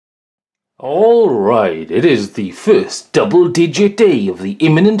Alright, it is the first double-digit day of the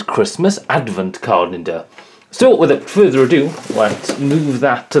imminent Christmas Advent calendar. So, without further ado, let's move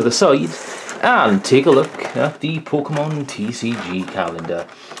that to the side and take a look at the Pokemon TCG calendar.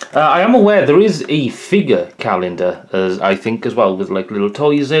 I am aware there is a figure calendar, I think, as well, with like little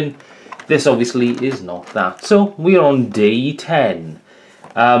toys in. This obviously is not that. So, we are on day 10.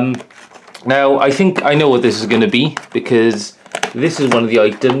 Now, I think I know what this is going to be, because this is one of the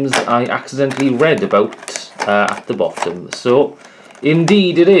items I accidentally read about at the bottom. So,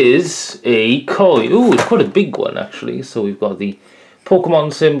 indeed it is a coin. Ooh, it's quite a big one actually. So we've got the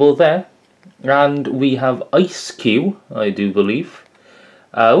Pokemon symbol there. And we have Ice Cube, I do believe.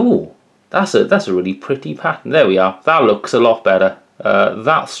 Ooh, that's a really pretty pattern. There we are. That looks a lot better.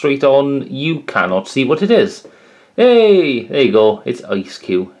 That straight on, you cannot see what it is. Hey, there you go. It's Ice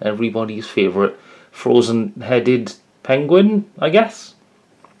Cube, everybody's favourite frozen-headed penguin, I guess.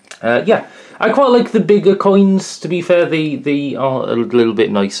 Yeah, I quite like the bigger coins, to be fair. They are a little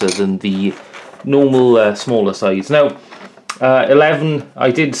bit nicer than the normal smaller size. Now, 11, I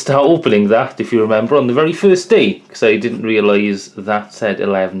did start opening that, if you remember, on the very first day, because I didn't realise that said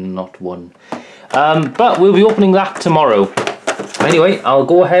 11, not 1. But we'll be opening that tomorrow. Anyway, I'll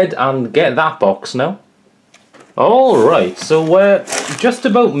go ahead and get that box now. Alright, so we're just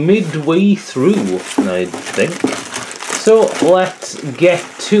about midway through, I think. So let's get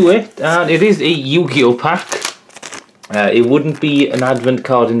to it, and it is a Yu-Gi-Oh pack. It wouldn't be an Advent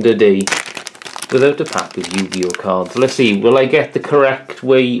Card-endar day without a pack of Yu-Gi-Oh cards. Let's see, will I get the correct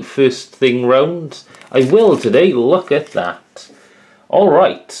way first thing round? I will today, look at that.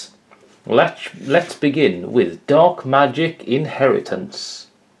 Alright, let's begin with Dark Magic Inheritance.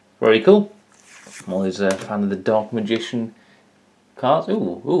 Very cool. I'm always a fan of the Dark Magician cards.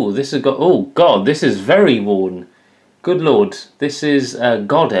 Ooh, this has got, oh god, this is very worn. Good lord, this is a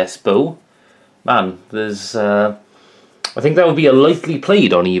Goddess Bow. Man, there's, I think that would be a lightly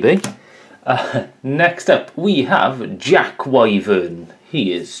played on eBay. Next up, we have Jack Wyvern.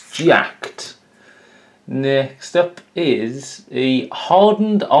 He is jacked. Next up is a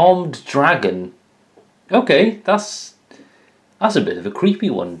Hardened Armed Dragon. Okay, that's a bit of a creepy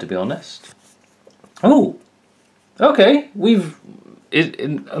one, to be honest. Oh, okay,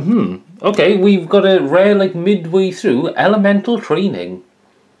 okay, we've got a rare, like, midway through, Elemental Training.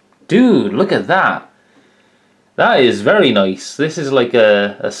 Dude, look at that. That is very nice. This is like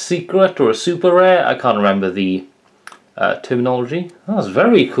a secret or a super rare. I can't remember the terminology. That's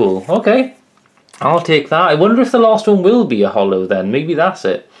very cool. Okay, I'll take that. I wonder if the last one will be a holo then. Maybe that's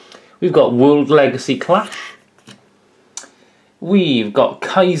it. We've got World Legacy Clash. We've got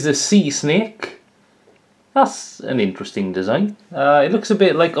Kaiser Sea Snake. That's an interesting design. It looks a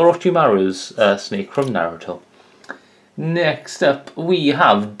bit like Orochimaru's snake from Naruto. Next up, we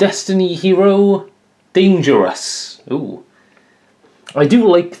have Destiny Hero Dangerous. Ooh. I do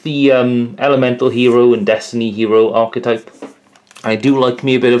like the Elemental Hero and Destiny Hero archetype. I do like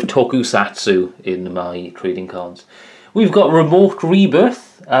me a bit of Tokusatsu in my trading cards. We've got Remote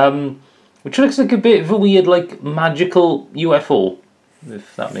Rebirth, which looks like a bit of a weird, like, magical UFO,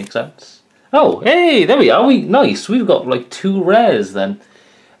 if that makes sense. Oh, hey, there we are. Nice. We've got like 2 rares then.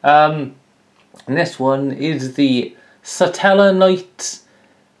 And this one is the Satella Knight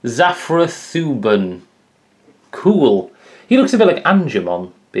Zafrathuban. Cool. He looks a bit like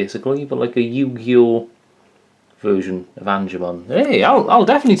Angemon, basically, but like a Yu-Gi-Oh version of Angemon. Hey, I'll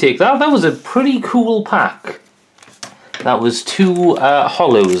definitely take that. That was a pretty cool pack. That was 2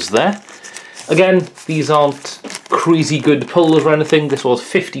 holos there. Again, these aren't crazy good pulls or anything. This was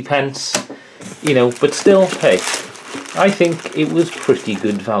 50 pence. You know, but still, hey, I think it was pretty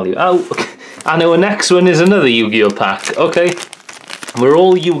good value. Oh, and our next one is another Yu-Gi-Oh pack. Okay, we're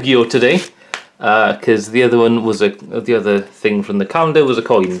all Yu-Gi-Oh today, because the other one was the other thing from the calendar was a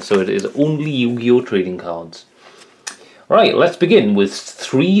coin, so it is only Yu-Gi-Oh trading cards. Right, let's begin with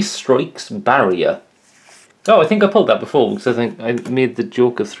 3 Strikes Barrier. Oh, I think I pulled that before, because I think I made the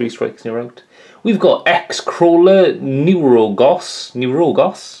joke of 3 strikes and you're out. We've got X-Crawler Neurogos.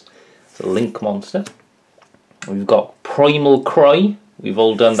 A Link monster. We've got Primal Cry. We've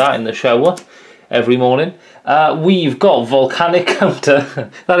all done that in the shower every morning. We've got Volcanic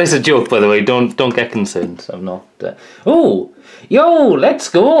Counter. That is a joke, by the way. Don't get concerned. I'm not. Oh, yo, let's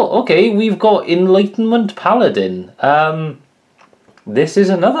go. Okay, we've got Enlightenment Paladin. This is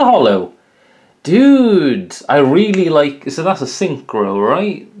another holo. Dude, I really like. So that's a synchro,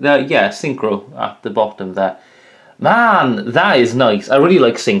 right? Yeah, synchro at the bottom there. Man, that is nice. I really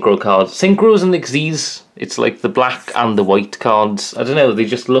like synchro cards. Synchros and Xyz, it's like the black and the white cards. I don't know, they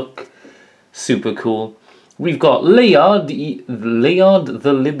just look super cool. We've got Layard the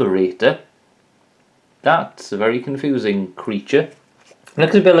Liberator. That's a very confusing creature. It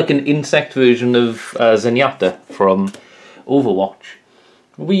looks a bit like an insect version of Zenyatta from Overwatch.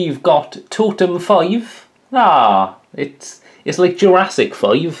 We've got Totem 5. It's like Jurassic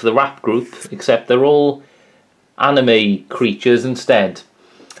 5, the rap group, except they're all anime creatures instead.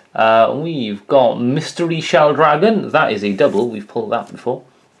 We've got Mystery Shell Dragon. That is a double. We've pulled that before.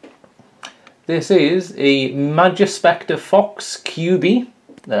 This is a Magispector Fox QB.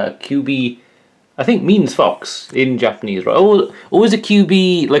 QB, I think, means fox in Japanese, right? Or is a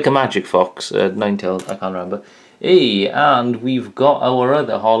QB like a magic fox? Ninetales, I can't remember. And we've got our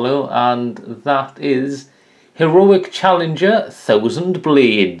other holo, and that is Heroic Challenger 1000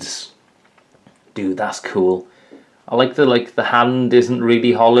 Blades. Dude, that's cool. I like the hand isn't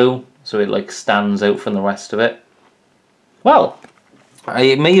really hollow, so it like stands out from the rest of it. Well,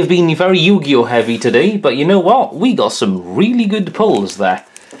 it may have been very Yu-Gi-Oh heavy today, but you know what? We got some really good pulls there.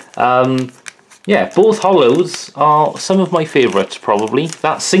 Yeah, both holos are some of my favourites probably.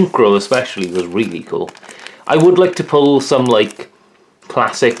 That Synchro especially was really cool. I would like to pull some like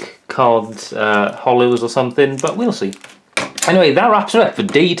classic cards, holos or something, but we'll see. Anyway, that wraps it up for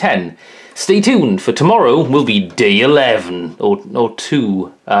day 10. Stay tuned, for tomorrow will be day 11, or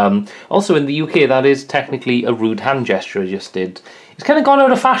 2. Also in the UK, that is technically a rude hand gesture I just did. It's kind of gone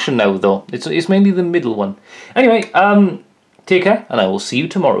out of fashion now, though. It's mainly the middle one. Anyway, take care, and I will see you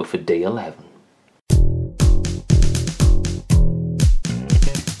tomorrow for day 11.